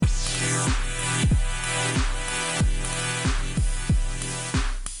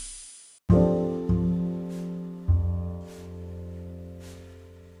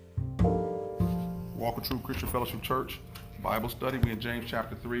of Truth Christian Fellowship Church Bible study. We're in James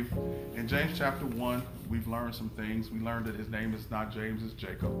chapter 3. In James chapter 1, we've learned some things. We learned that his name is not James, it's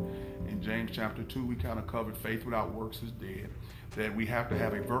Jacob. In James chapter 2, we kind of covered faith without works is dead. That we have to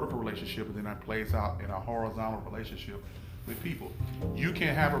have a vertical relationship, and then that plays out in a horizontal relationship with people. You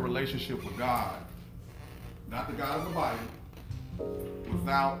can't have a relationship with God, not the God of the Bible,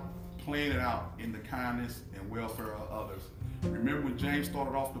 without playing it out in the kindness and welfare of others. Remember when James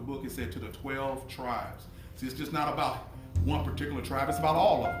started off the book, it said to the 12 tribes. See, it's just not about one particular tribe, it's about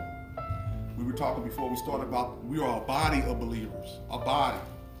all of them. We were talking before we started about we are a body of believers. A body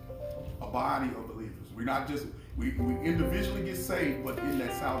of believers. We're not just, we individually get saved, but in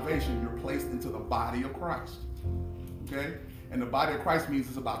that salvation, you're placed into the body of Christ. Okay? And the body of Christ means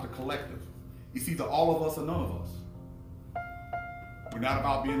it's about the collective. It's either all of us or none of us. We're not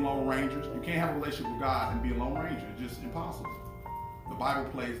about being Lone Rangers. You can't have a relationship with God and be a Lone Ranger. It's just impossible. The Bible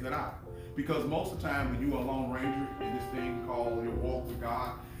plays that out. Because most of the time when you are a Lone Ranger in this thing called your walk with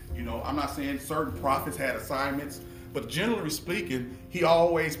God, you know, I'm not saying certain prophets had assignments, but generally speaking, he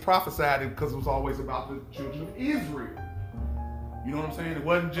always prophesied it because it was always about the children of Israel. You know what I'm saying? It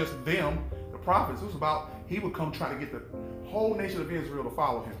wasn't just them, the prophets. It was about, he would come try to get the whole nation of Israel to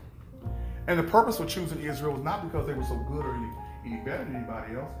follow him. And the purpose for choosing Israel was not because they were so good or any better than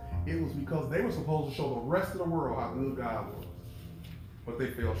anybody else. It was because they were supposed to show the rest of the world how good God was. But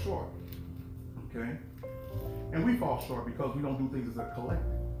they fell short. Okay? And we fall short because we don't do things as a collective.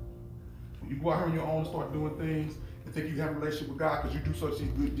 When you go out here on your own and start doing things and think you have a relationship with God because you do such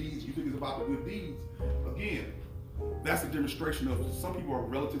these good deeds, you think it's about the good deeds. Again, that's a demonstration of some people are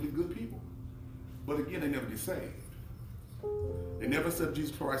relatively good people. But again, they never get saved. They never accept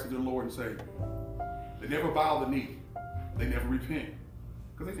Jesus Christ as their Lord and Savior. They never bow the knee. They never repent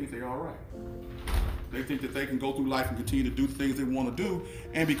because they think they're all right. They think that they can go through life and continue to do the things they want to do,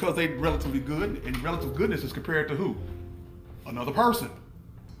 and because they're relatively good, and relative goodness is compared to who? Another person.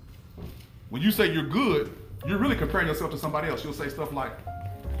 When you say you're good, you're really comparing yourself to somebody else. You'll say stuff like,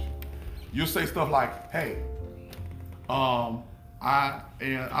 hey, I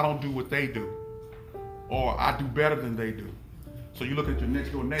don't do what they do, or I do better than they do. So you look at your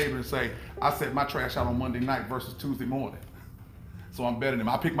next door neighbor and say, I set my trash out on Monday night versus Tuesday morning. So I'm better than them.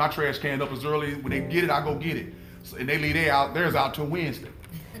 I pick my trash can up as early. When they get it, I go get it. So, and they leave theirs out till Wednesday.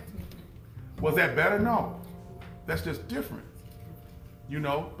 Was that better? No. That's just different. You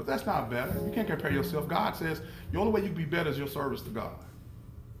know, but that's not better. You can't compare yourself. God says the only way you can be better is your service to God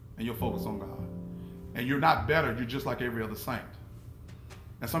and your focus on God. And you're not better. You're just like every other saint.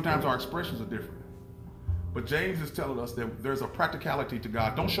 And sometimes our expressions are different. But James is telling us that there's a practicality to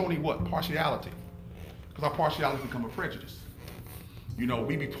God. Don't show any what? Partiality. Because our partiality become a prejudice. You know,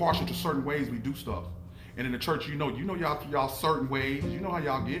 we be partial to certain ways we do stuff. And in the church, you know y'all certain ways. You know how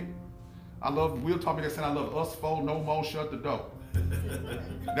y'all get. Will taught me that saying, I love us four, no more, shut the door.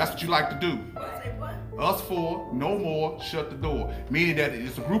 That's what you like to do. Us four, no more, shut the door. Meaning that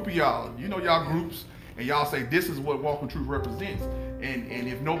it's a group of y'all. You know y'all groups, and y'all say this is what Walking Truth represents. And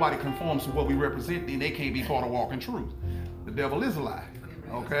if nobody conforms to what we represent, then they can't be part of Walking Truth. The devil is a lie.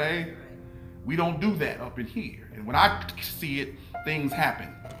 Okay? We don't do that up in here. And when I see it, things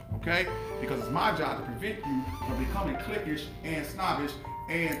happen. Okay? Because it's my job to prevent you from becoming cliquish and snobbish,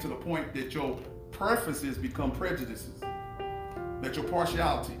 and to the point that your preferences become prejudices. That your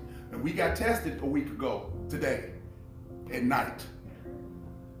partiality. And we got tested a week ago, today, at night.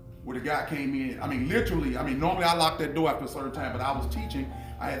 Where the guy came in, literally, normally I lock that door after a certain time, but I was teaching.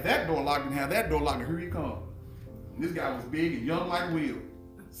 I had that door locked and had that door locked, and here he come. And this guy was big and young like Will.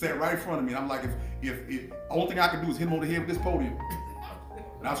 Sat right in front of me, and I'm like, if only thing I could do is hit him over the head with this podium.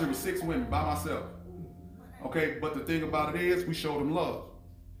 And I was here with 6 women by myself. Okay, but the thing about it is, we showed him love.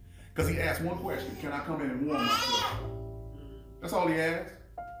 Because he asked one question, can I come in and warm myself? That's all he asked.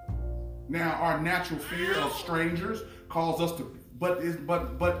 Now, our natural fear of strangers calls us to,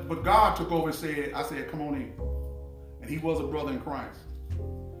 but God took over and said, I said, come on in. And he was a brother in Christ.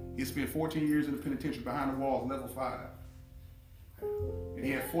 He spent 14 years in the penitentiary behind the walls, level 5. And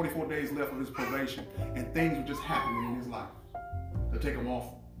he had 44 days left of his probation, and things were just happening in his life to take him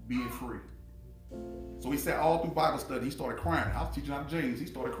off being free. So he sat all through Bible study. He started crying. I was teaching out of James. He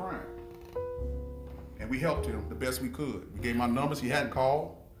started crying. And we helped him the best we could. We gave him our numbers. He hadn't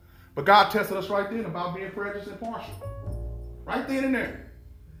called. But God tested us right then about being prejudiced and partial. Right then and there.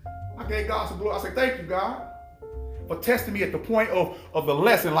 I gave God some glory. I said, thank you, God, for testing me at the point of the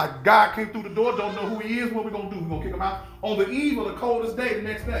lesson. Like God came through the door, don't know who he is, what we're going to do? We're going to kick him out on the eve of the coldest day the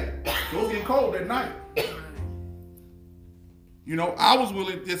next day. It was getting cold that night. You know, I was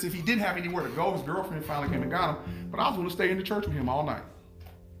willing, as if he didn't have anywhere to go, his girlfriend finally came and got him, but I was willing to stay in the church with him all night.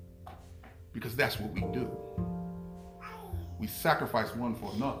 because that's what we do. We sacrifice one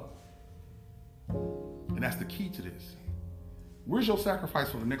for another. And that's the key to this. Where's your sacrifice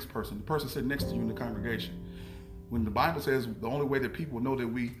for the next person, the person sitting next to you in the congregation? When the Bible says the only way that people know that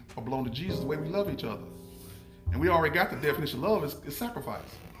we are belong to Jesus is the way we love each other. And we already got the definition of love is sacrifice.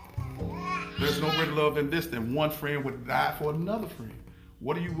 There's no greater love than this, than one friend would die for another friend.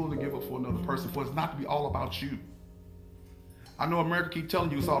 What are you willing to give up for another person for? It's not to be all about you. I know America keep telling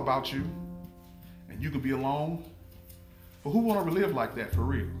you it's all about you and you can be alone. But who want to live like that for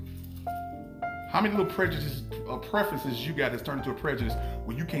real? How many little prejudices, preferences you got that's turned into a prejudice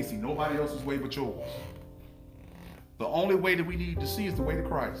when you can't see nobody else's way but yours? The only way that we need to see is the way to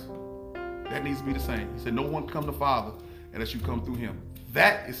Christ. That needs to be the same. He said, no one come to Father unless you come through him.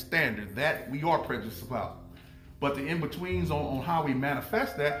 That is standard. That we are prejudiced about. But the in-betweens on how we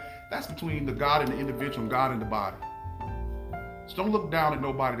manifest that, that's between the God and the individual and God and the body. So don't look down at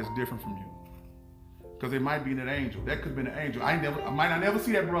nobody that's different from you. Because it might be an angel. That could have been an angel. I might not never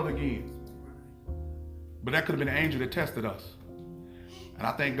see that brother again. But that could have been an angel that tested us. And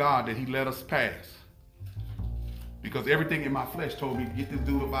I thank God that he let us pass. Because everything in my flesh told me to get this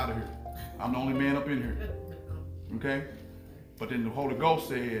dude up out of here. I'm the only man up in here. Okay? But then the Holy Ghost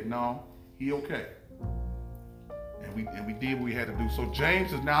said, no, he okay. And we did what we had to do. So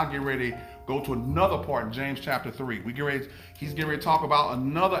James is now getting ready to go to another part in James chapter 3. He's getting ready to talk about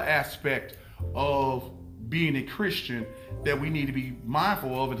another aspect of being a Christian that we need to be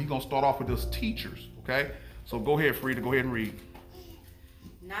mindful of. And he's going to start off with us teachers. Okay? So go ahead, Frida. Go ahead and read.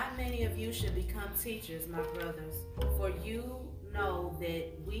 Not many of you should become teachers, my brothers, for you know that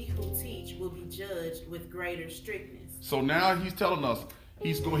we who teach will be judged with greater strictness. So now he's telling us,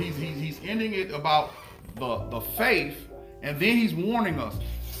 he's ending it about the faith, and then he's warning us,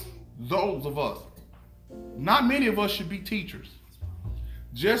 those of us, not many of us should be teachers.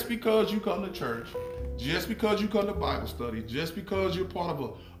 Just because you come to church, just because you come to Bible study, just because you're part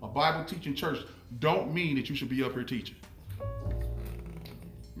of a Bible teaching church, don't mean that you should be up here teaching.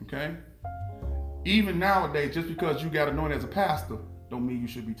 Okay? Even nowadays, just because you got anointed as a pastor, don't mean you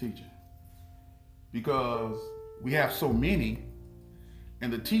should be teaching. Because we have so many,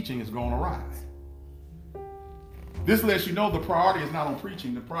 and the teaching is going to rise. This lets you know the priority is not on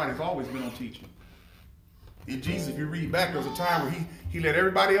preaching. The priority has always been on teaching. In Jesus, if you read back, there was a time where he let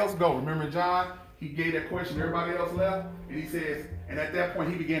everybody else go. Remember John? He gave that question, everybody else left. And he says, and at that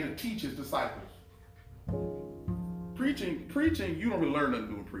point, he began to teach his disciples. Preaching, you don't really learn nothing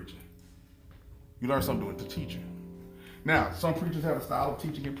doing preaching. You learn something doing the teaching. Now, some preachers have a style of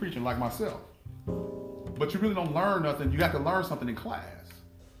teaching and preaching, like myself. But you really don't learn nothing. You have to learn something in class.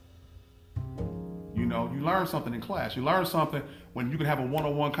 You know, you learn something in class. You learn something when you can have a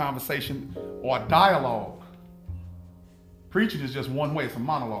one-on-one conversation or a dialogue. Preaching is just one way. It's a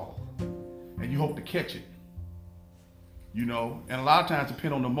monologue. And you hope to catch it. You know, and a lot of times,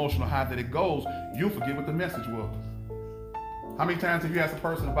 depending on the emotional high that it goes, you'll forget what the message was. How many times have you asked a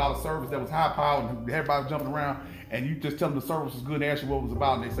person about a service that was high powered and everybody was jumping around, and you just tell them the service was good and ask you what it was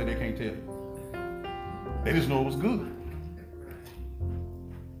about, and they say they can't tell you. They just know it was good.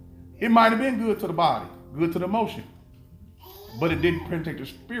 It might have been good to the body, good to the emotion, but it didn't penetrate the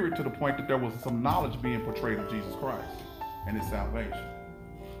spirit to the point that there was some knowledge being portrayed of Jesus Christ and his salvation.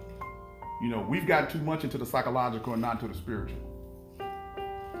 You know, we've gotten too much into the psychological and not into the spiritual.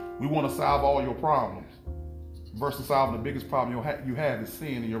 We want to solve all your problems versus solving the biggest problem you have is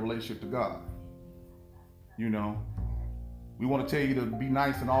sin in your relationship to God. You know, we want to tell you to be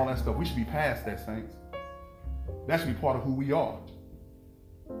nice and all that stuff. We should be past that, saints. That should be part of who we are.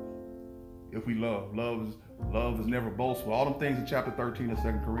 If we love is never boastful. All them things in chapter 13 of 2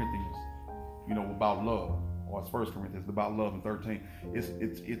 Corinthians, you know, about love. Or it's 1 Corinthians, about love in 13.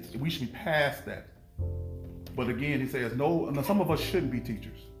 It's we should be past that. But again, he says, no, some of us shouldn't be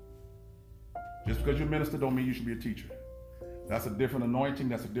teachers. Just because you're a minister don't mean you should be a teacher. That's a different anointing.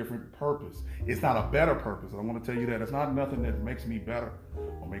 That's a different purpose. It's not a better purpose. I want to tell you that. It's not nothing that makes me better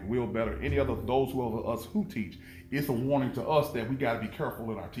or make Will better. Any other, those who of us who teach, it's a warning to us that we got to be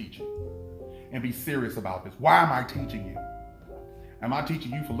careful in our teaching and be serious about this. Why am I teaching you? Am I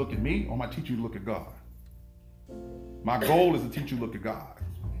teaching you for look at me, or am I teaching you to look at God? My goal is to teach you to look at God.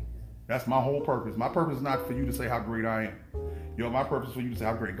 That's my whole purpose. My purpose is not for you to say how great I am. You know, my purpose is for you to say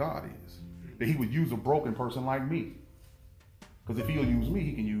how great God is. That he would use a broken person like me. Because if he'll use me,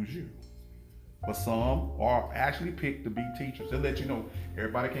 he can use you. But some are actually picked to be teachers. They'll let you know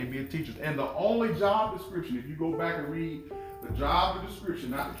everybody can't be a teacher. And the only job description, if you go back and read the job description,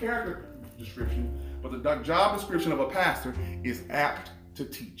 not the character description, but the job description of a pastor is apt to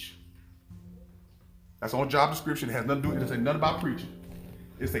teach. That's on job description. It has nothing to do with it. It doesn't say nothing about preaching.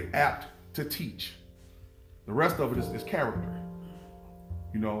 It's apt to teach. The rest of it is character.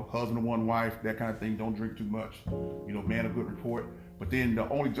 You know, husband of one wife, that kind of thing. Don't drink too much. You know, man of good report. But then the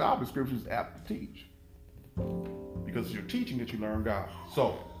only job description is apt to teach. Because it's your teaching that you learn God.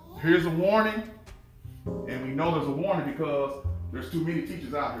 So here's a warning. And we know there's a warning because there's too many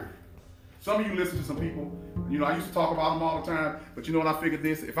teachers out here. Some of you listen to some people, you know, I used to talk about them all the time, but you know what I figured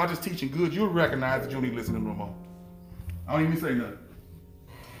this? If I just teaching good, you'll recognize that you don't need to listen to them no more. I don't even say nothing.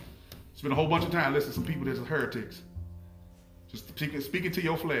 Spend a whole bunch of time listening to some people that's heretics. Just speaking to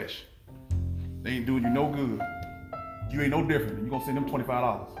your flesh. They ain't doing you no good. You ain't no different. You're going to send them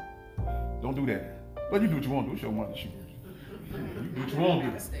 $25. Don't do that. But you do what you want to do. It's your money. You do what you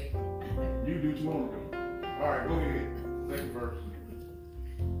want to do. You do what you want to do. All right, go ahead. Second verse.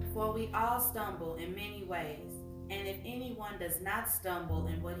 For we all stumble in many ways, and if anyone does not stumble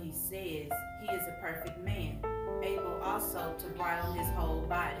in what he says, he is a perfect man, able also to bridle his whole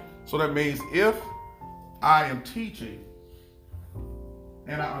body. So that means if I am teaching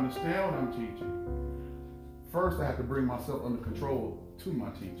and I understand what I'm teaching, first I have to bring myself under control to my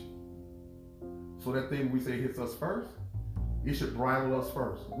teaching. So that thing we say hits us first, it should bridle us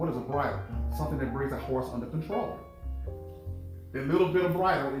first. What is a bridle? Something that brings a horse under control. That little bit of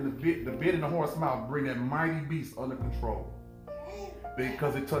bridle in the bit in the horse's mouth bring that mighty beast under control.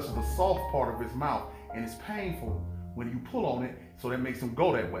 Because it touches the soft part of his mouth and it's painful when you pull on it, so that makes him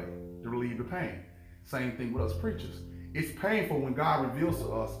go that way to relieve the pain. Same thing with us preachers. It's painful when God reveals to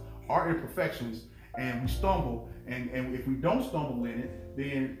us our imperfections and we stumble, and if we don't stumble in it,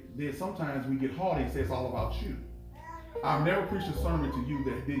 then sometimes we get haughty and say it's all about you. I've never preached a sermon to you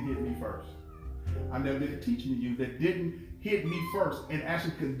that didn't hit me first. I never did a teaching to you that didn't hit me first and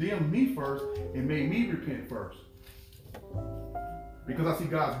actually condemned me first and made me repent first. Because I see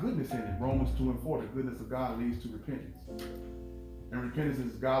God's goodness in it. Romans 2:4, the goodness of God leads to repentance. And repentance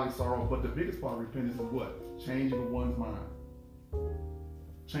is godly sorrow, but the biggest part of repentance is what? Changing one's mind.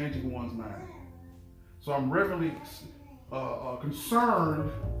 Changing one's mind. So I'm reverently concerned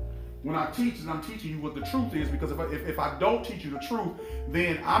when I teach, and I'm teaching you what the truth is, because if I don't teach you the truth,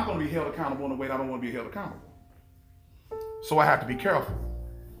 then I'm going to be held accountable in a way that I don't want to be held accountable. So I have to be careful.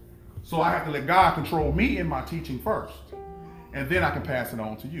 So I have to let God control me in my teaching first, and then I can pass it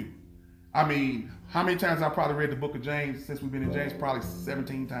on to you. I mean, how many times I've probably read the book of James since we've been in James? Probably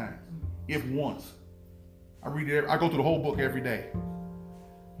 17 times, if once. I read it. I go through the whole book every day,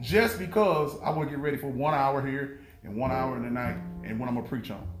 just because I want to get ready for 1 hour here and 1 hour in the night, and what I'm gonna preach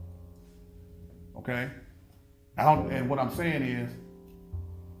on. Okay? And what I'm saying is,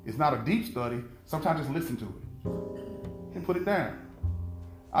 it's not a deep study. Sometimes just listen to it and put it down.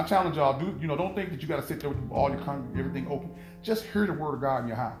 I challenge y'all, don't think that you got to sit there with all your everything open. Just hear the word of God in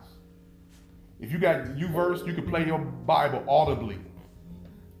your house. If you got YouVersion, you can play your Bible audibly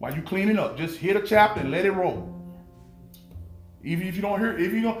while you cleaning up. Just hit a chapter and let it roll. Even if you don't hear,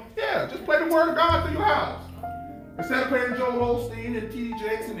 just play the word of God through your house. Instead of playing Joel Osteen and T.D.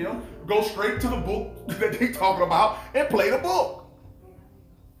 Jakes and them, go straight to the book that they talking about and play the book.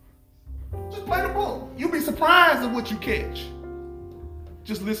 Just play the book. You'll be surprised at what you catch.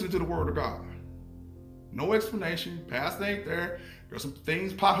 Just listening to the word of God. No explanation. Pastor ain't there. There's some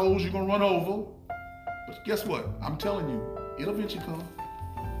things, potholes you're going to run over. But guess what? I'm telling you, it'll eventually come.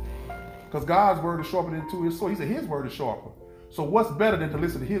 Because God's word is sharper than two-edged sword. He said his word is sharper. So what's better than to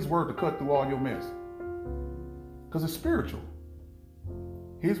listen to his word to cut through all your mess? Because it's spiritual.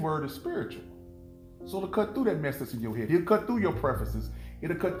 His word is spiritual. So to cut through that mess that's in your head, he'll cut through your preferences,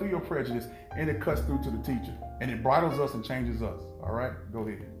 it'll cut through your prejudice, and it cuts through to the teacher. And it bridles us and changes us. All right? Go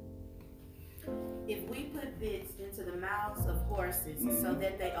ahead. If we put bits into the mouths of horses so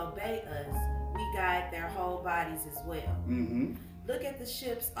that they obey us, we guide their whole bodies as well. Look at the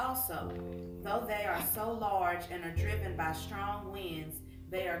ships also. Though they are so large and are driven by strong winds,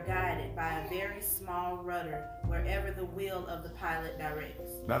 they are guided by a very small rudder wherever the will of the pilot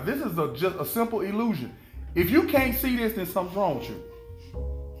directs. Now this is just a simple illusion. If you can't see this, then something's wrong with you.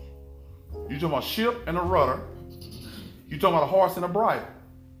 You're talking about a ship and a rudder. You're talking about a horse and a bridle.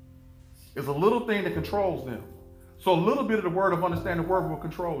 It's a little thing that controls them. So a little bit of the word of understanding the word will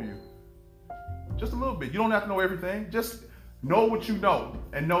control you. Just a little bit. You don't have to know everything. Just know what you know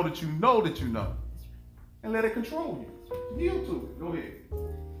and know that you know that you know. And let it control you. Yield to it. Go ahead.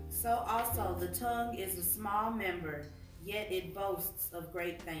 So also the tongue is a small member, yet it boasts of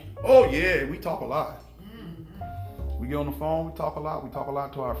great things. Oh yeah, we talk a lot. We get on the phone, we talk a lot. We talk a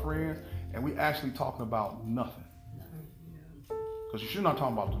lot to our friends, and we actually talking about nothing. Because you should not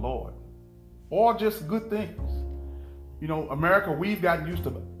talk about the Lord. Or just good things. You know, America, we've gotten used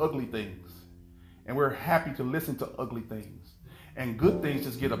to ugly things. And we're happy to listen to ugly things. And good things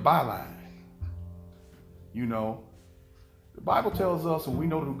just get a byline. You know, the Bible tells us when we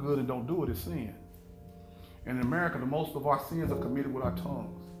know to do good and don't do it, it's sin. And in America, the most of our sins are committed with our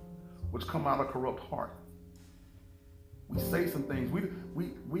tongues, which come out of a corrupt heart. We say some things.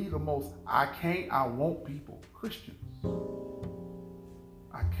 We the most I won't people, Christians.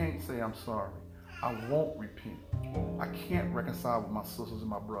 I can't say I'm sorry. I won't repent. I can't reconcile with my sisters and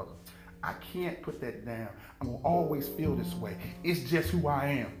my brothers. I can't put that down. I'm going to always feel this way. It's just who I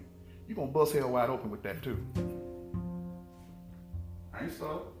am. You're going to bust hell wide open with that too. I ain't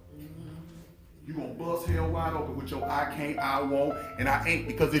so. You're going to bust hell wide open with your I can't, I won't, and I ain't.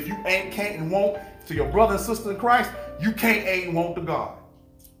 Because if you ain't, can't, and won't to your brother and sister in Christ, you can't, ain't, and won't to God.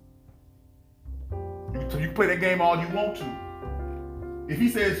 You can play that game all you want to. If he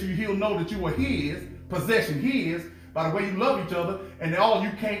says to you, he'll know that you are his, possession his, by the way you love each other, and all you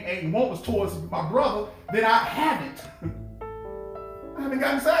can't, ain't, and won't is towards my brother, then I haven't. I haven't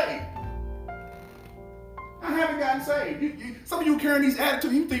gotten saved. I haven't gotten saved. Some of you carrying these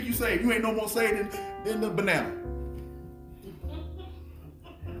attitudes, you think you saved. You ain't no more saved than the banana.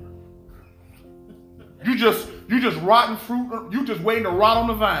 You just rotten fruit. You just waiting to rot on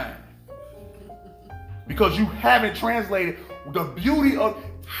the vine. Because you haven't translated the beauty of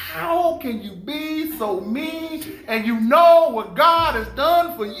how can you be so mean and you know what God has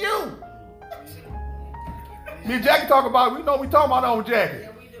done for you. Me and Jackie talk about it. We talk about that with Jackie.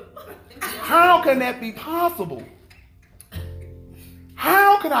 How can that be possible?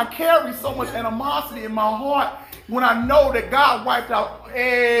 How can I carry so much animosity in my heart when I know that God wiped out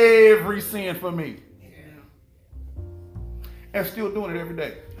every sin for me? And still doing it every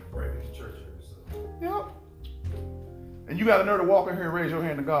day. Yep. And you got the nerve to walk in here and raise your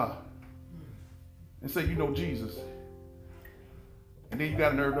hand to God and say, you know Jesus. And then you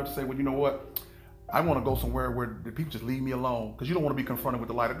got the nerve to say, well, you know what? I want to go somewhere where the people just leave me alone because you don't want to be confronted with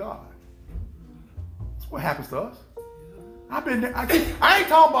the light of God. That's what happens to us. I've been there. I ain't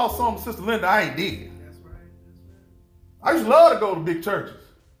talking about some Sister Linda I ain't did. That's right. I used to love to go to big churches.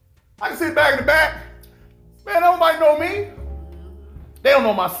 I can sit back in the back. Man, nobody know me. They don't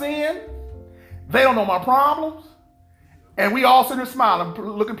know my sin. They don't know my problems. And we all sit there smiling,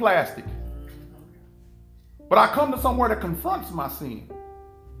 looking plastic. But I come to somewhere that confronts my sin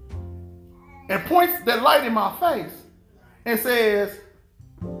and points that light in my face and says,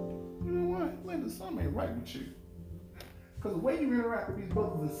 you know what, Linda, something ain't right with you. Because the way you interact with these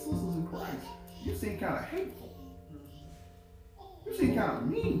brothers and sisters in Christ, you seem kind of hateful. You seem kind of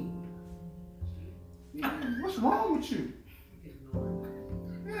mean. What's wrong with you?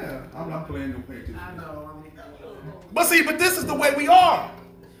 Yeah, I'm playing no pictures. I know. But this is the way we are.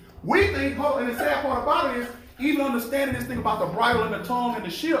 We think, and the sad part about it is, even understanding this thing about the bridle and the tongue and the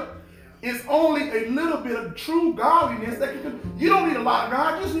ship, it's only a little bit of true godliness that you don't need a lot of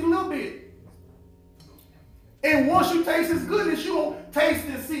God, you just need a little bit. And once you taste his goodness, you're going to taste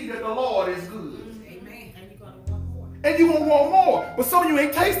and see that the Lord is good. Amen. And you're going to want more. And you're going to want more. But some of you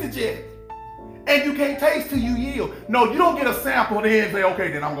ain't tasted yet. And you can't taste till you yield. No, you don't get a sample and then say,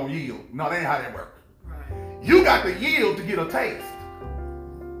 okay, then I'm going to yield. No, that ain't how that works. Right. You got to yield to get a taste.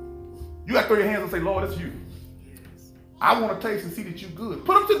 You got to throw your hands and say, Lord, it's you. Yes. I want to taste and see that you're good.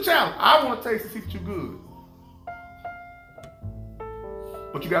 Put them to the challenge. I want to taste and see that you're good.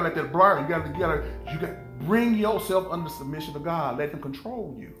 But you got to let that bridle, you got to bring yourself under submission to God. Let him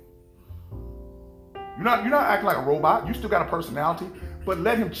control you. You're not acting like a robot. You still got a personality, but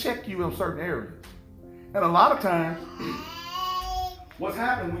let him check you in certain areas. And a lot of times, what's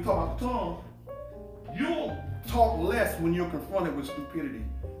happening when we talk about the tongue, you'll talk less when you're confronted with stupidity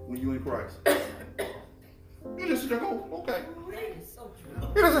when you're in Christ. You just go, okay.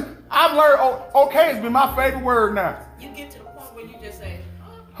 I've learned, okay, it's been my favorite word now. You get to the point where you just say,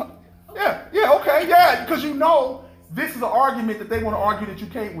 yeah, okay, yeah, because you know this is an argument that they want to argue that you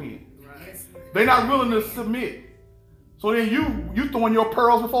can't win. Right. They're not willing to submit. So then you throwing your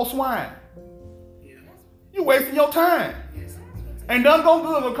pearls before swine. Yeah. You wasting your time. Yes. And nothing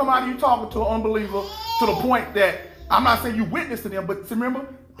good will come out of you talking to an unbeliever to the point that, I'm not saying you witness to them, but remember,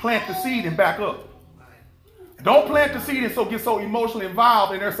 plant the seed and back up. Right. Don't plant the seed and get so emotionally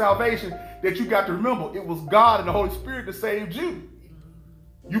involved in their salvation that you got to remember it was God and the Holy Spirit that saved you.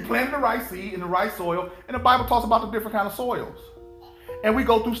 You planted the right seed in the right soil, and the Bible talks about the different kind of soils. And we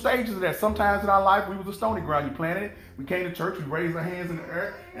go through stages of that. Sometimes in our life, we was a stony ground. You planted it, we came to church, we raised our hands in the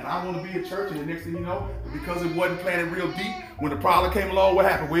earth, and I want to be at church, and the next thing you know, because it wasn't planted real deep, when the problem came along, what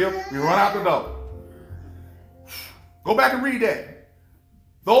happened, Will? We run out the door. Go back and read that.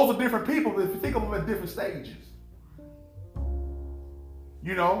 Those are different people, but if you think of them at different stages.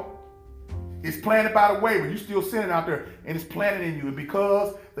 You know, It's planted by the way, but you're still sinning out there, and it's planted in you. And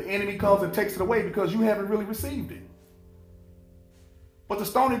because the enemy comes and takes it away because you haven't really received it. But the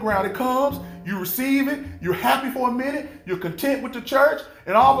stony ground, it comes, you receive it, you're happy for a minute, you're content with the church,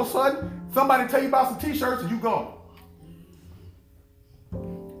 and all of a sudden, somebody tell you about some t-shirts and you gone.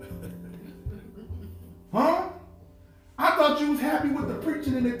 Huh? I thought you was happy with the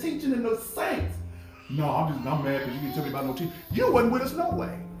preaching and the teaching and the saints. No, I'm mad because you didn't tell me about no teaching. You wasn't with us no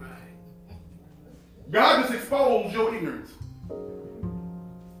way. God just exposed your ignorance.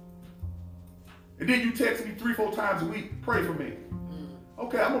 And then you text me 3-4 times a week, pray for me.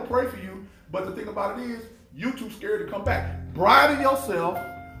 Okay, I'm going to pray for you, but the thing about it is, you're too scared to come back. Bridle yourself,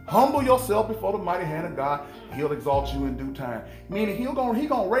 humble yourself before the mighty hand of God. He'll exalt you in due time. Meaning he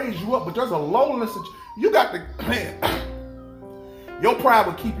gonna raise you up, but there's a lowliness that you got to, man, your pride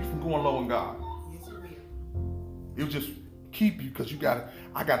will keep you from going low in God. Yes, it will. It'll just keep you because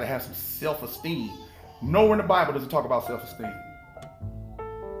I got to have some self-esteem. Nowhere in the Bible does it talk about self-esteem.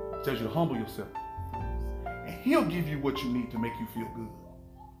 It tells you to humble yourself. And he'll give you what you need to make you feel good.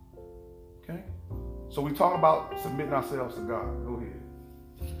 Okay? So we talk about submitting ourselves to God. Go ahead.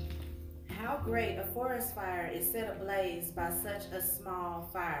 How great a forest fire is set ablaze by such a small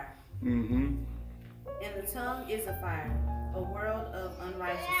fire. Mm-hmm. And the tongue is a fire, a world of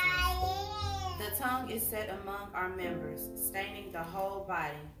unrighteousness. The tongue is set among our members, staining the whole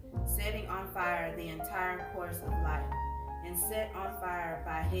body, setting on fire the entire course of life, and set on fire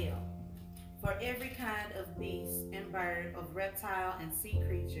by hell. For every kind of beast and bird, of reptile and sea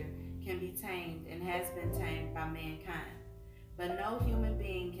creature can be tamed and has been tamed by mankind. But no human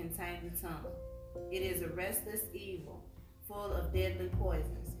being can tame the tongue. It is a restless evil, full of deadly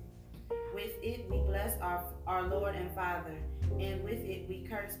poisons. With it we bless our Lord and Father, and with it we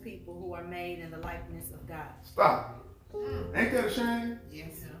curse people who are made in the likeness of God. Stop. Ain't that a shame?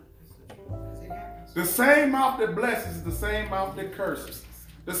 Yes. The same mouth that blesses is the same mouth that curses.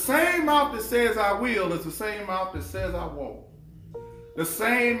 The same mouth that says I will is the same mouth that says I won't. The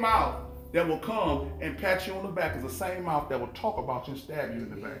same mouth that will come and pat you on the back is the same mouth that will talk about you and stab you in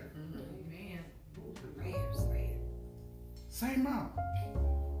the back. Amen. Same mouth.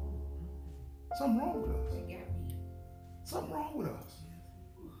 Something wrong with us. Something wrong with us.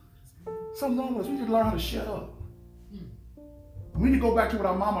 Something wrong with us. We need to learn how to shut up. We need to go back to what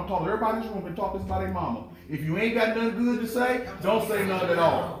our mama taught us. Everybody in this room been taught this by their mama. If you ain't got nothing good to say, don't say nothing at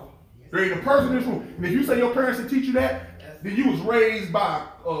all. There ain't a person in this room. And if you say your parents didn't teach you that, then you was raised by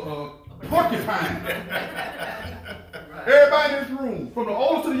a porcupine. Everybody in this room, from the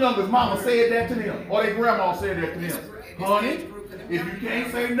oldest to the youngest, mama said that to them. Or their grandma said that to them. Honey, if you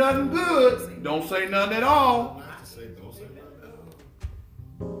can't say nothing good, don't say nothing at all.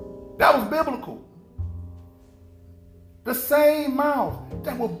 That was biblical. The same mouth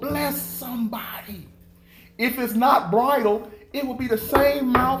that will bless somebody. If it's not bridled, it will be the same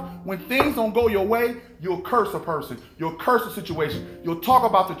mouth when things don't go your way. You'll curse a person. You'll curse a situation. You'll talk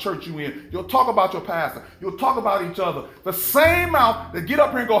about the church you in. You'll talk about your pastor. You'll talk about each other. The same mouth that get up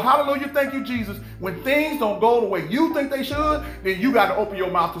here and go, hallelujah, thank you, Jesus. When things don't go the way you think they should, then you got to open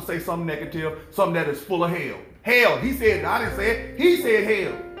your mouth to say something negative, something that is full of hell. Hell. He said, I didn't say it. He said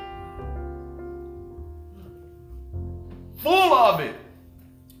hell. Full of it.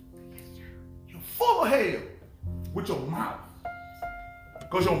 You're full of hell with your mouth.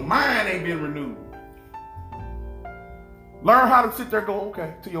 Because your mind ain't been renewed. Learn how to sit there and go,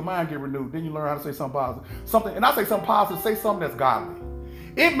 okay, till your mind get renewed. Then you learn how to say something positive. And I say something positive, say something that's godly.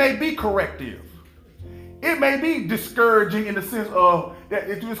 It may be corrective. It may be discouraging in the sense of that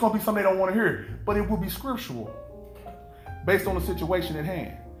it's just going to be something they don't want to hear. But it will be scriptural based on the situation at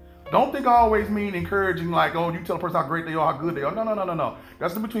hand. Don't think I always mean encouraging, like, oh, you tell a person how great they are, how good they are. No.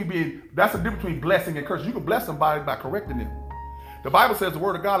 That's the difference between blessing and cursing. You can bless somebody by correcting them. The Bible says the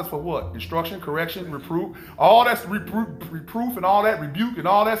word of God is for what? Instruction, correction, reproof. All that's reproof and all that, rebuke and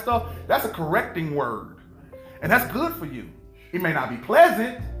all that stuff. That's a correcting word. And that's good for you. It may not be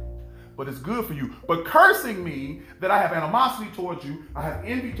pleasant, but it's good for you. But cursing means that I have animosity towards you, I have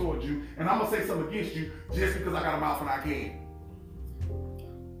envy towards you, and I'm going to say something against you just because I got a mouth and I can.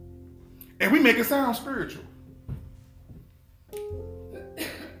 And we make it sound spiritual. I'm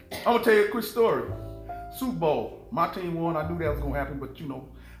going to tell you a quick story. Super Bowl. My team won. I knew that was going to happen, but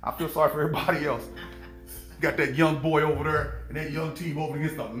I feel sorry for everybody else. Got that young boy over there and that young team over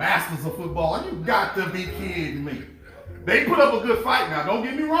against the masters of football. You got to be kidding me. They put up a good fight now. Don't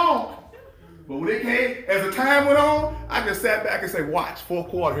get me wrong. But when it came, as the time went on, I just sat back and said, watch, fourth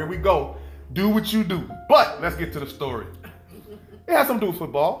quarter, here we go. Do what you do. But let's get to the story. It had something to do with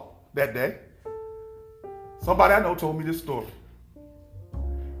football that day. Somebody I know told me this story.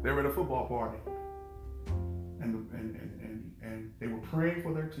 They were at a football party. And they were praying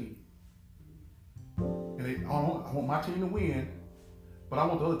for their team. And I want my team to win, but I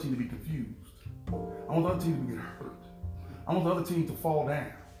want the other team to be confused. I want the other team to get hurt. I want the other team to fall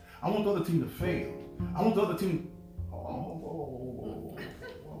down. I want the other team to fail. I want the other team.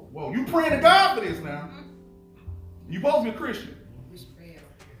 Whoa. You praying to God for this now. You both be a Christian.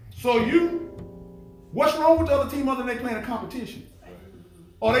 So what's wrong with the other team other than they playing a competition?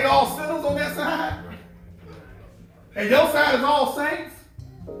 Are they all sinners on that side? And your side is all saints?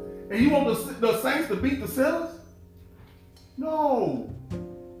 And you want the saints to beat the sinners? No.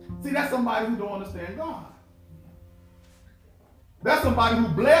 See, that's somebody who don't understand God. That's somebody who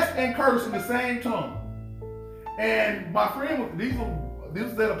blessed and cursed in the same tongue. And my friend, this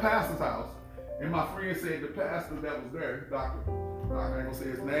was at a pastor's house. And my friend said the pastor that was there, Doctor, I ain't gonna say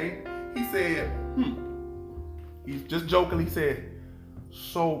his name, he said, he's just joking, he said,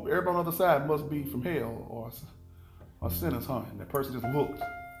 so everybody on the other side must be from hell or sinners, huh? And that person just looked.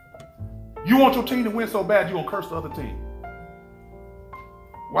 You want your team to win so bad, you're gonna curse the other team.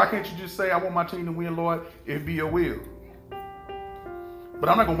 Why can't you just say, I want my team to win, Lord, if it be your will? But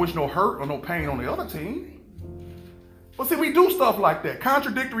I'm not gonna wish no hurt or no pain on the other team. But see, we do stuff like that.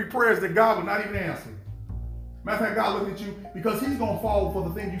 Contradictory prayers that God will not even answer. Matter of fact, God looked at you because he's going to fall for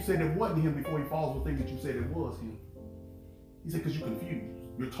the thing you said that wasn't him before he falls for the thing that you said it was him. He said, because you're confused.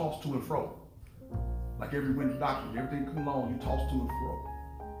 You're tossed to and fro. Like every winter doctrine, everything comes along, you tossed to and fro.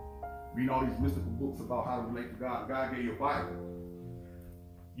 Reading all these mystical books about how to relate to God. God gave you a Bible.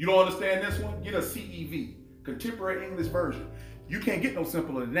 You don't understand this one? Get a CEV, Contemporary English Version. You can't get no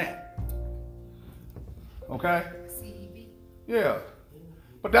simpler than that. Okay? CEV. Yeah.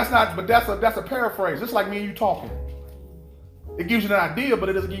 But that's a paraphrase. Just like me and you talking. It gives you an idea, but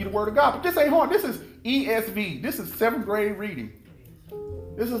it doesn't give you the word of God. But this ain't hard. This is ESV. This is 7th grade reading.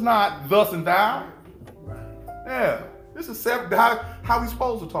 This is not thus and thou. Yeah. This is how we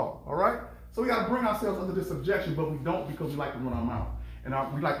supposed to talk. All right? So we got to bring ourselves under this subjection, but we don't because we like to run our mouth. And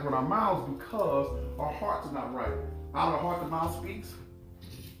we like to run our mouths because our hearts are not right. Out of the heart, the mouth speaks.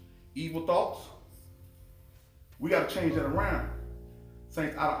 Evil thoughts. We got to change that around.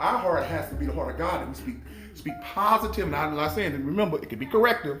 Saints, out of our heart has to be the heart of God, and we speak positive. And I'm not saying, and remember, it can be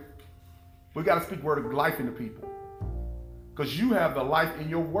corrective. We got to speak word of life into people, because you have the life in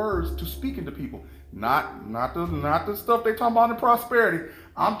your words to speak into people. Not the stuff they talking about in prosperity.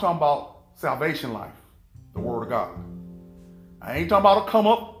 I'm talking about salvation life, the word of God. I ain't talking about a come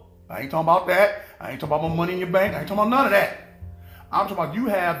up. I ain't talking about that. I ain't talking about my money in your bank. I ain't talking about none of that. I'm talking about you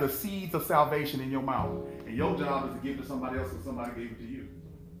have the seeds of salvation in your mouth. And your job is to give it to somebody else and somebody gave it to you.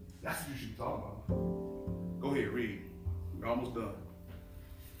 That's what you should be talking about. Go ahead, read. We're almost done.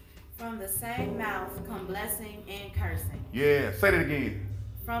 From the same mouth come blessing and cursing. Yeah, say that again.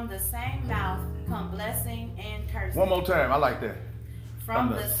 From the same mouth come blessing and cursing. One more time, I like that. From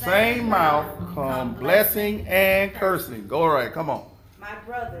the same mouth come blessing and cursing. Go all right, come on. My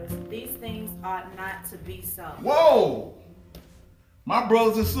brothers, these things ought not to be so. Whoa! My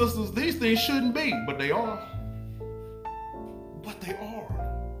brothers and sisters, these things shouldn't be, but they are. But they are.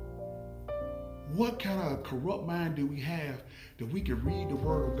 What kind of corrupt mind do we have that we can read the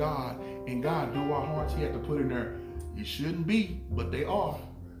word of God and God know our hearts? He had to put in there, it shouldn't be, but they are.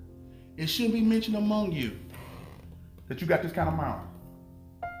 It shouldn't be mentioned among you that you got this kind of mouth,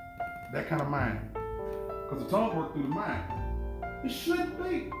 that kind of mind. Because the tongue works through the mind. It shouldn't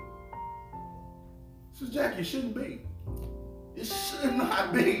be. Sister Jackie, it shouldn't be. It should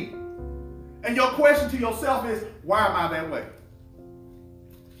not be. And your question to yourself is, why am I that way?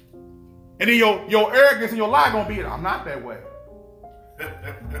 And then your arrogance and your lie gonna be, I'm not that way.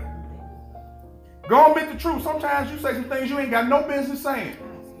 Go and admit the truth. Sometimes you say some things you ain't got no business saying.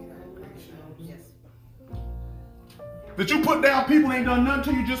 That you put down people that ain't done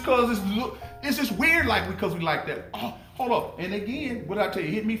nothing to you just because it's just weird because we like that. Oh, hold up. And again, what did I tell you?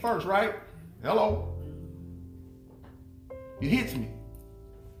 It hit me first, right? Hello. It hits me.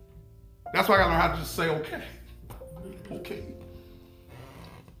 That's why I gotta learn how to just say, okay. Okay.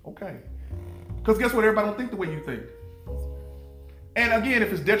 Okay. Because guess what? Everybody don't think the way you think. And again,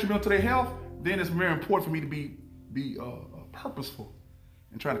 if it's detrimental to their health, then it's very important for me to be purposeful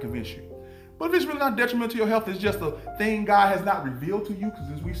in trying to convince you. But if it's really not detrimental to your health, it's just a thing God has not revealed to you,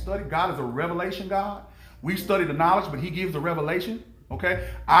 because as we study, God is a revelation God. We study the knowledge, but he gives the revelation. Okay?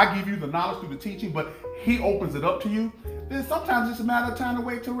 I give you the knowledge through the teaching, but he opens it up to you. Then sometimes it's a matter of time to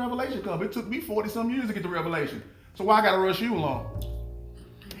wait till revelation comes. It took me 40-some years to get the revelation. So why I got to rush you along?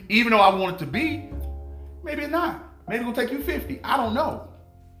 Even though I want it to be, maybe it's not. Maybe it's going to take you 50. I don't know.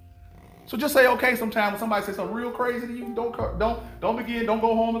 So just say okay sometimes when somebody says something real crazy to you, don't go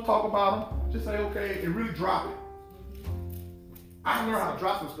home and talk about them. Just say okay and really drop it. I learned how to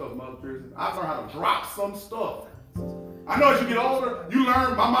drop some stuff, Mother Pearson. I learned how to drop some stuff. I know as you get older, you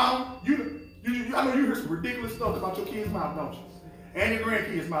learn, my mom, I know you hear some ridiculous stuff about your kids' mouth, don't you? And your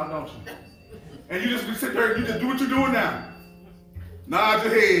grandkids' mouth, don't you? And you just sit there and you just do what you're doing now. Nod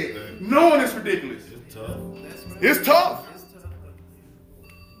your head, knowing it's ridiculous. It's tough. It's tough.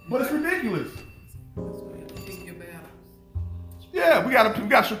 But it's ridiculous. Yeah, we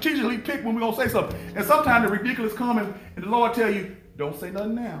got strategically pick when we're going to say something. And sometimes the ridiculous come and the Lord tell you, don't say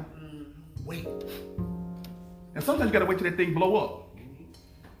nothing now. Wait. And sometimes you got to wait till that thing blow up.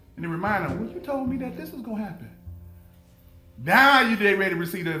 And then remind them, well, you told me that this was going to happen. Now you're ready to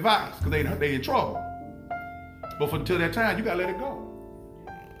receive the advice because they in trouble. But until that time, you got to let it go.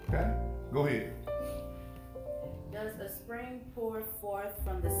 Okay? Go ahead. Does a spring pour forth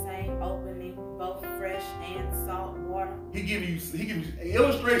from the same opening both fresh and salt water? He gives you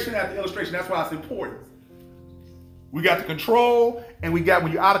illustration after illustration. That's why it's important. We got the control, and we got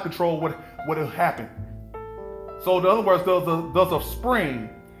when you're out of control, what will happen. So in other words, does a spring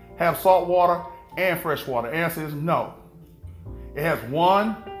have salt water and fresh water? The answer is no. It has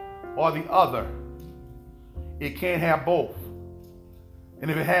one or the other. It can't have both. And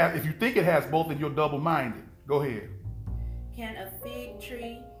if you think it has both, then you're double-minded. Go ahead. Can a fig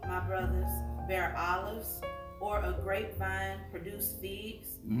tree, my brothers, bear olives, or a grapevine produce figs?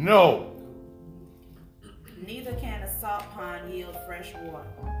 No. Neither can a salt pond yield fresh water.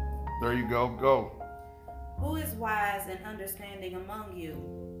 There you go. Go. Who is wise and understanding among you?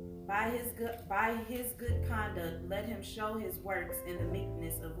 By his good conduct, let him show his works in the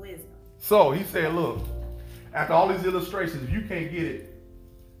meekness of wisdom. So he said, look, after all these illustrations, if you can't get it,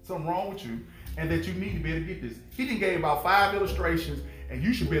 something wrong with you, and that you need to be able to get this. He done gave about 5 illustrations, and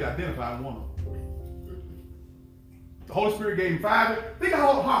you should be able to identify one of them. The Holy Spirit gave him 5. Think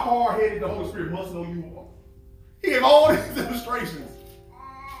how hard-headed the Holy Spirit must know you are. He gave all these illustrations.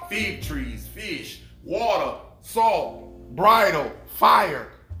 Fig trees, fish, water, salt, bridle, fire.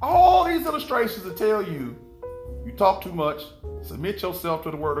 All these illustrations to tell you, you talk too much, submit yourself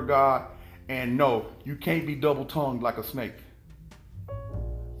to the word of God, and no, you can't be double-tongued like a snake.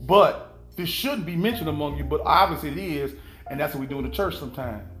 But this shouldn't be mentioned among you, but obviously it is, and that's what we do in the church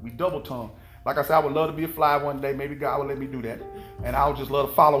sometimes. We double-tongue. Like I said, I would love to be a fly one day. Maybe God would let me do that. And I would just love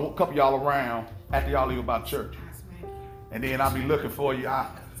to follow a couple of y'all around after y'all leave about church. And then I'll be looking for you. I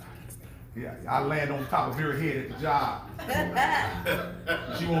land on top of your head at the job.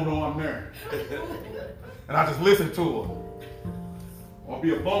 She won't know I'm there. And I just listen to her. Or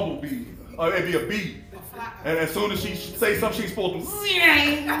be a bumblebee. Or it'd be a bee. And as soon as she say something she's supposed to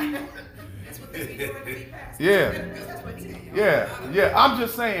Yeah. I'm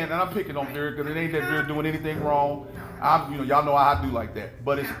just saying, and I'm picking on Vera because it ain't that Vera doing anything wrong. Y'all know how I do like that.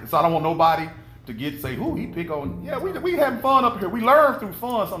 But so I don't want nobody to say, who he pick on. Yeah, we having fun up here. We learn through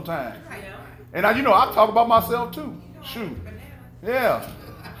fun sometimes. And I talk about myself too. Shoot. Yeah.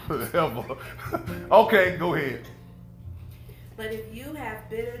 Okay, go ahead. But if you have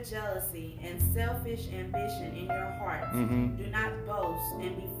bitter jealousy and selfish ambition in your hearts, do not boast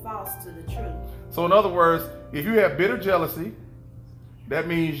and be false to the truth. So in other words, if you have bitter jealousy, that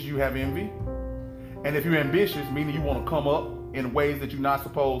means you have envy. And if you're ambitious, meaning you want to come up in ways that you're not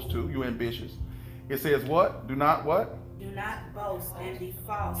supposed to, you're ambitious. It says what? Do not what? Do not boast and be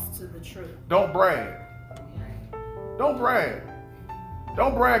false to the truth. Don't brag. Don't brag.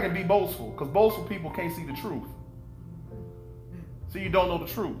 Don't brag and be boastful, because boastful people can't see the truth. So you don't know the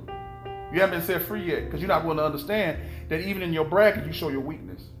truth. You haven't been set free yet, because you're not willing to understand that even in your bragging, you show your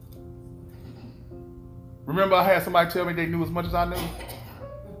weakness. Remember I had somebody tell me they knew as much as I knew?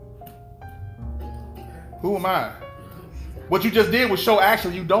 Who am I? What you just did was show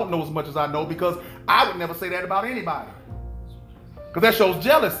actually you don't know as much as I know, because I would never say that about anybody. Because that shows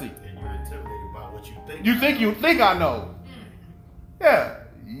jealousy. And you're intimidated by what you think. You think I know. Yeah.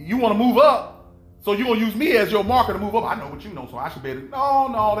 You want to move up. So you're going to use me as your marker to move up. I know what you know, so I should be able to.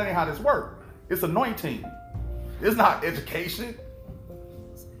 No, that ain't how this works. It's anointing. It's not education.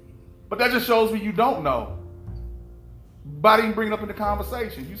 But that just shows me you don't know. Body even bring it up in the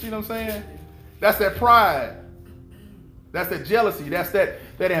conversation. You see what I'm saying? That's that pride. That's that jealousy. That's that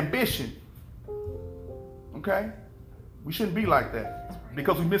ambition. Okay? We shouldn't be like that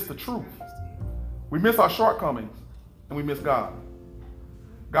because we miss the truth. We miss our shortcomings and we miss God.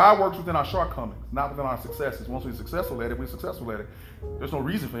 God works within our shortcomings, not within our successes. Once we're successful at it, we're successful at it. There's no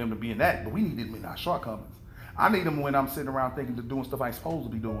reason for him to be in that, but we need him in our shortcomings. I need him when I'm sitting around thinking to doing stuff I ain't supposed to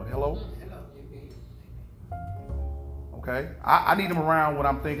be doing. Hello? Okay? I need them around when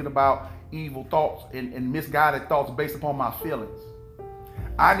I'm thinking about evil thoughts and misguided thoughts based upon my feelings.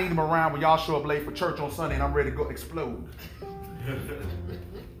 I need them around when y'all show up late for church on Sunday and I'm ready to go explode.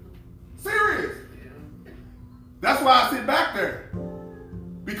 Serious. That's why I sit back there.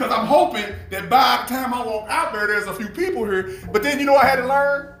 Because I'm hoping that by the time I walk out there, there's a few people here. But then you know what I had to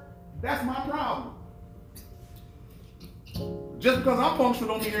learn? That's my problem. Just because I'm punctual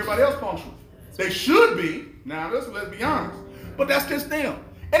don't mean everybody else punctual. They should be. Now, let's be honest. But that's just them.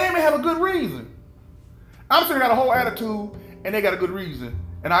 And they may have a good reason. I'm sitting got a whole attitude and they got a good reason.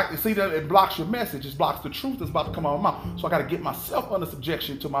 And I see that it blocks your message. It blocks the truth that's about to come out of my mouth. So I got to get myself under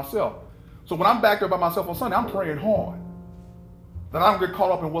subjection to myself. So when I'm back there by myself on Sunday, I'm praying hard that I don't get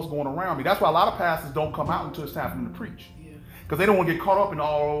caught up in what's going around me. That's why a lot of pastors don't come out until it's time for them to preach. Because they don't want to get caught up in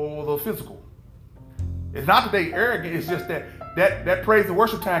all the physical. It's not that they arrogant. It's just that praise and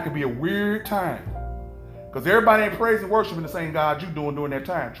worship time can be a weird time. Because everybody ain't praising and worshiping the same God you doing during that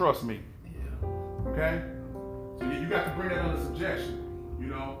time. Trust me. Okay? So you got to bring that under subjection. You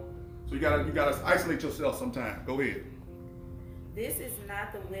know? So you gotta isolate yourself sometime. Go ahead. This is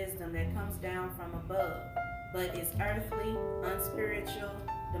not the wisdom that comes down from above, but is earthly, unspiritual,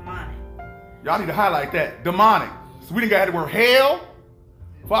 demonic. Y'all need to highlight that. Demonic. So we didn't got the word hell,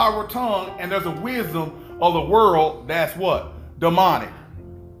 fire, tongue, and there's a wisdom of the world that's what? Demonic.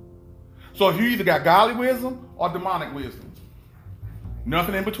 So if you either got godly wisdom or demonic wisdom.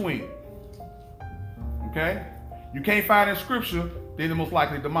 Nothing in between. Okay? You can't find in scripture, then it's most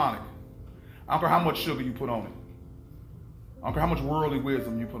likely demonic. I don't care how much sugar you put on it. I don't care how much worldly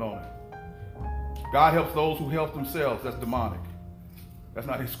wisdom you put on it. God helps those who help themselves. That's demonic. That's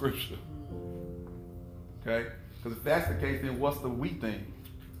not in scripture. Okay? Because if that's the case, then what's the we thing?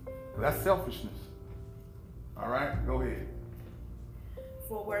 That's selfishness. All right? Go ahead.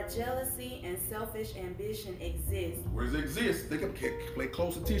 For where jealousy and selfish ambition exist. Where does it exist? Think of, pay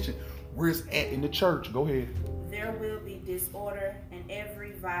close attention. Where it's at in the church. Go ahead. There will be disorder and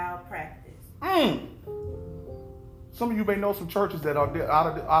every vile practice. Some of you may know some churches that are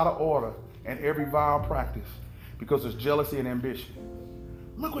out of order and every vile practice because there's jealousy and ambition.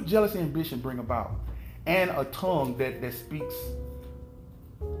 Look what jealousy and ambition bring about. And a tongue that speaks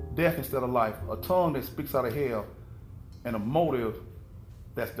death instead of life. A tongue that speaks out of hell. And a motive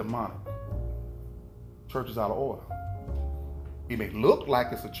that's demonic. Church is out of order. It may look like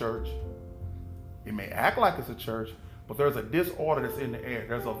it's a church. It may act like it's a church. But there's a disorder that's in the air.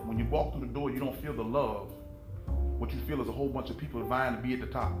 When you walk through the door, you don't feel the love. What you feel is a whole bunch of people vying to be at the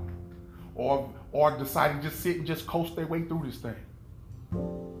top. Or deciding to just sit and just coast their way through this thing.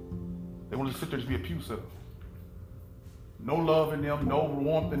 They want to sit there and just be a pew sitter. No love in them, no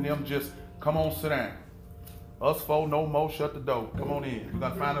warmth in them, just come on, sit down. Us four, no more, shut the door. Come on in. You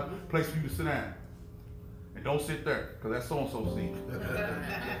got to find a place for you to sit down. And don't sit there, because that's so-and-so seat.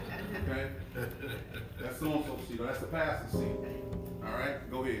 Okay? That's so-and-so seat, or that's the pastor's seat. All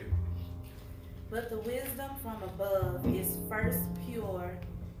right? Go ahead. But the wisdom from above is first pure,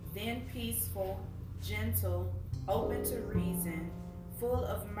 then peaceful, gentle, open to reason, full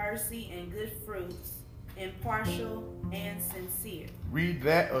of mercy and good fruits, impartial and sincere. Read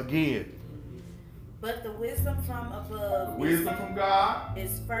that again. But the wisdom from above Wisdom from God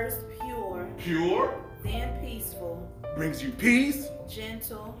is first pure, pure, then peaceful, brings you peace,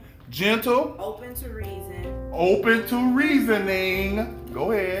 gentle, open to reasoning.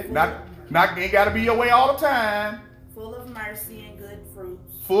 Go ahead. Not ain't got to be your way all the time. full of mercy and good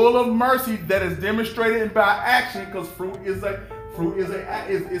fruits. Full of mercy that is demonstrated by action, because fruit is a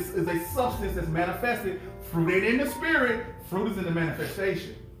substance that's manifested. Fruit ain't in the spirit. Fruit is in the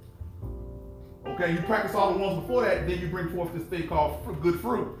manifestation. Okay, you practice all the ones before that, then you bring forth this thing called good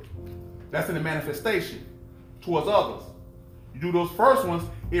fruit. That's in the manifestation towards others. You do those first ones,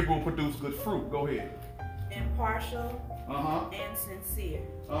 it will produce good fruit. Go ahead. Impartial and sincere.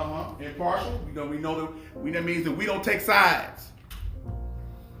 Impartial. That means that we don't take sides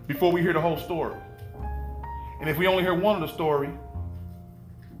before we hear the whole story. And if we only hear one of the story,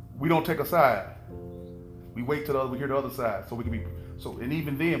 we don't take a side. We wait till we hear the other side, so we can be. So, and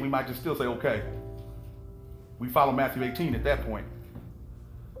even then, we might just still say, okay. We follow Matthew 18 at that point.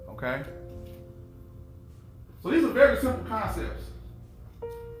 Okay? So these are very simple concepts.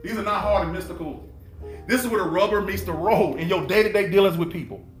 These are not hard and mystical. This is where the rubber meets the road in your day-to-day dealings with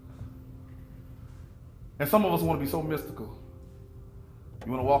people. And some of us want to be so mystical.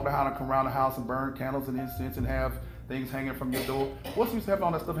 You want to walk around and come around the house and burn candles and incense and have things hanging from your door. What's the use of having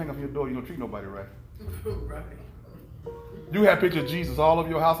all that stuff hanging from your door? You don't treat nobody right. Right. You have pictures of Jesus all over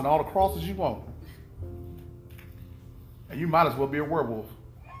your house and all the crosses you want. And you might as well be a werewolf.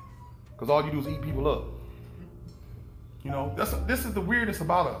 Because all you do is eat people up. You know, this is the weirdness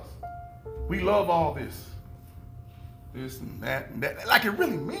about us. We love all this and that, like it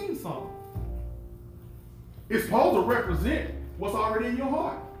really means something. It's supposed to represent what's already in your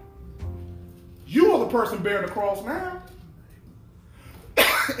heart. You are the person bearing the cross now.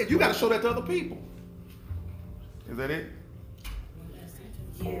 And you got to show that to other people. Is that it?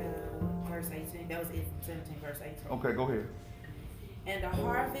 Yeah, verse 18. That was 17, verse 18. Okay, go ahead. And the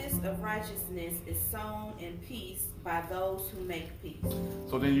harvest of righteousness is sown in peace by those who make peace.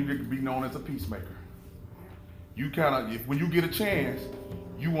 So then you get to be known as a peacemaker. You kind of, when you get a chance,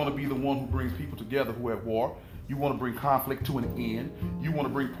 you want to be the one who brings people together who are at war. You want to bring conflict to an end. You want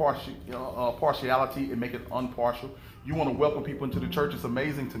to bring partiality and make it unpartial. You want to welcome people into the church. It's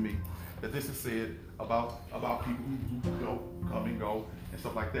amazing to me that this is said about people who go, come and go and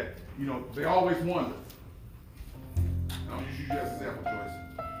stuff like that. You know, they always wonder. I'll use you as an example, Joyce.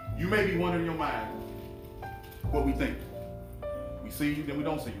 You may be wondering in your mind what we think. We see you, then we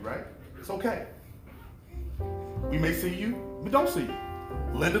don't see you, right? It's okay. We may see you, we don't see you.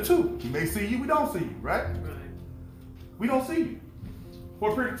 Linda too. We may see you, we don't see you, right? We don't see you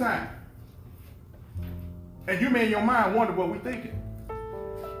for a period of time. And you may in your mind wonder what we're thinking.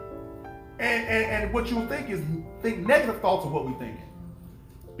 And what you think is think negative thoughts of what we're thinking.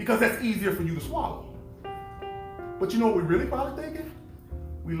 Because that's easier for you to swallow. But you know what we're really probably thinking?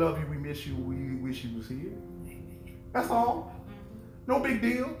 We love you, we miss you, we wish you was here. That's all. No big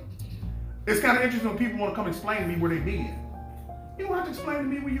deal. It's kind of interesting when people want to come explain to me where they been. You don't have to explain to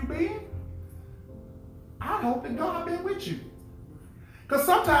me where you been. I hope that God been with you. Because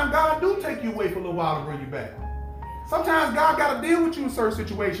sometimes God do take you away for a little while to bring you back. Sometimes God got to deal with you in certain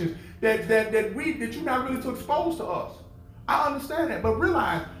situations that you're not really too exposed to us. I understand that, but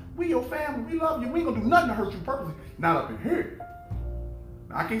realize we your family, we love you. We ain't gonna do nothing to hurt you purposely. Not up in here.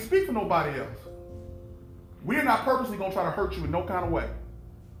 Now, I can't speak for nobody else. We're not purposely gonna try to hurt you in no kind of way.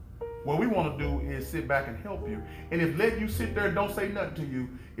 What we want to do is sit back and help you. And if letting you sit there and don't say nothing to you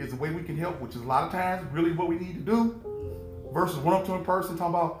is the way we can help, which is a lot of times really what we need to do, versus run up to a person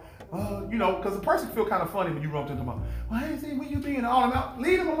talking about, you know, because the person feel kind of funny when you run up to them about, well, I ain't seen where you been and all that.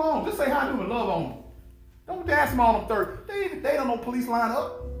 Leave them alone. Just say hi to them and love on them. Don't dance them on them third. They don't know police line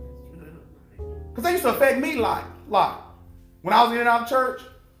up. Because they used to affect me a lot. When I was in and out of church,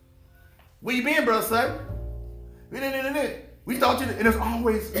 where you been, brother, say? We thought you, and there's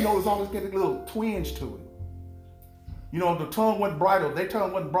always, you know, there's always getting a little twinge to it. You know, the tongue wasn't bridled. Their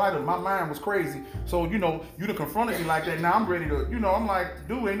tongue wasn't bridled. My mind was crazy. So, you know, you done confronted me like that. Now I'm ready to, you know, I'm like,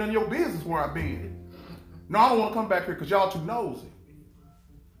 dude, ain't none of your business where I've been. No, I don't want to come back here because y'all too nosy.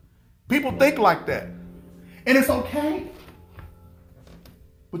 People think like that. And it's okay.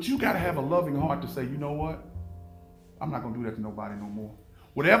 But you got to have a loving heart to say, you know what? I'm not going to do that to nobody no more.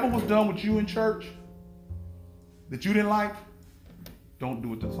 Whatever was done with you in church that you didn't like, don't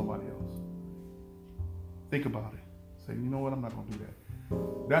do it to somebody else. Think about it. Say, you know what? I'm not going to do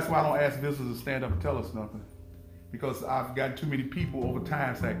that. That's why I don't ask visitors to stand up and tell us nothing. Because I've gotten too many people over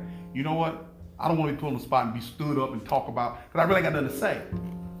time say, you know what? I don't want to be put on the spot and be stood up and talk about, because I really got nothing to say.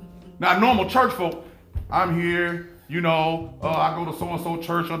 Now, normal church folk, I'm here, you know, I go to so-and-so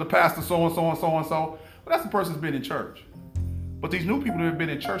church under pastor so-and-so and so-and-so. But that's the person that's been in church. But these new people that have been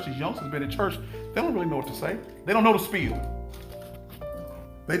in church, these youngsters have been in church, they don't really know what to say. They don't know the spiel.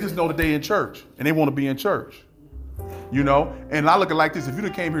 They just know that they're in church and they want to be in church. You know, and I look at it like this: if you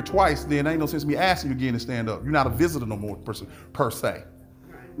done came here twice, then ain't no sense in me asking you again to stand up. You're not a visitor no more per se.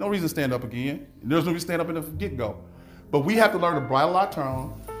 No reason to stand up again. There's no reason to stand up in the get-go. But we have to learn to bridle our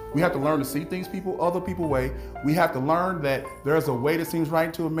tongue. We have to learn to see things other people way. We have to learn that there's a way that seems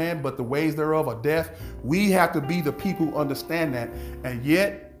right to a man, but the ways thereof are death. We have to be the people who understand that. And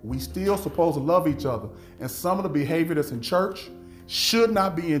yet, we still supposed to love each other. And some of the behavior that's in church should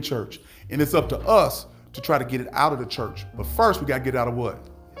not be in church. And it's up to us to try to get it out of the church. But first, we got to get out of what?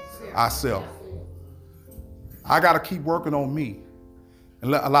 Ourselves. I got to keep working on me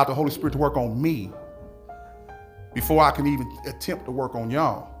and allow the Holy Spirit to work on me before I can even attempt to work on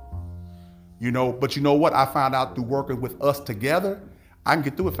y'all. You know, but you know what? I found out through working with us together, I can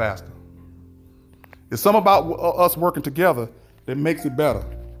get through it faster. It's something about us working together that makes it better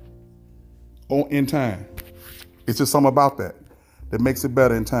in time. It's just something about that makes it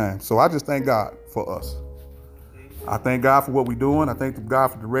better in time. So I just thank God for us. I thank God for what we're doing. I thank God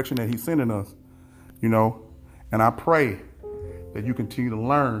for the direction that He's sending us, you know, and I pray that you continue to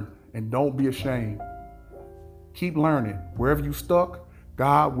learn and don't be ashamed. Keep learning. Wherever you stuck,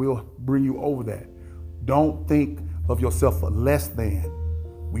 God will bring you over that. Don't think of yourself less than.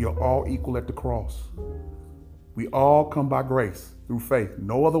 We are all equal at the cross. We all come by grace through faith.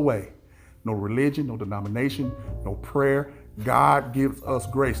 No other way. no religion, no denomination, no prayer. God gives us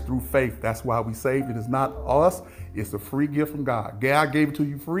grace through faith. That's why we saved. It is not us. It's a free gift from God. God gave it to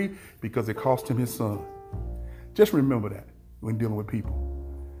you free because it cost him his son. Just remember that when dealing with people.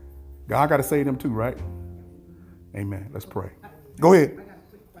 God got to save them too, right? Amen. Let's pray. Go ahead. I got a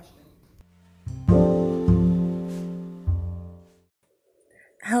quick question.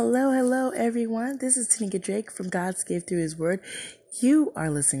 Hello, everyone. This is Tanika Drake from God's Gift Through His Word. You are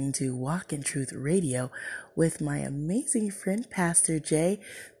listening to Walk in Truth Radio with my amazing friend, Pastor Jay.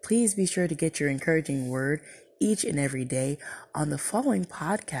 Please be sure to get your encouraging word each and every day on the following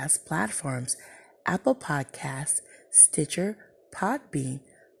podcast platforms: Apple Podcasts, Stitcher, Podbean,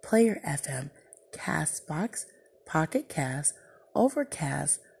 Player FM, Castbox, Pocket Cast,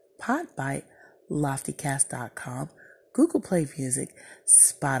 Overcast, Podbite, Loftycast.com, Google Play Music,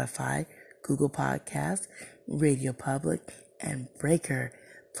 Spotify, Google Podcasts, Radio Public, and Breaker.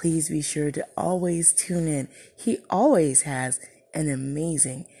 Please be sure to always tune in. He always has an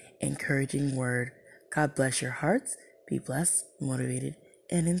amazing, encouraging word. God bless your hearts. Be blessed, motivated,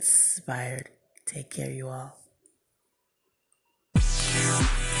 and inspired. Take care, you all.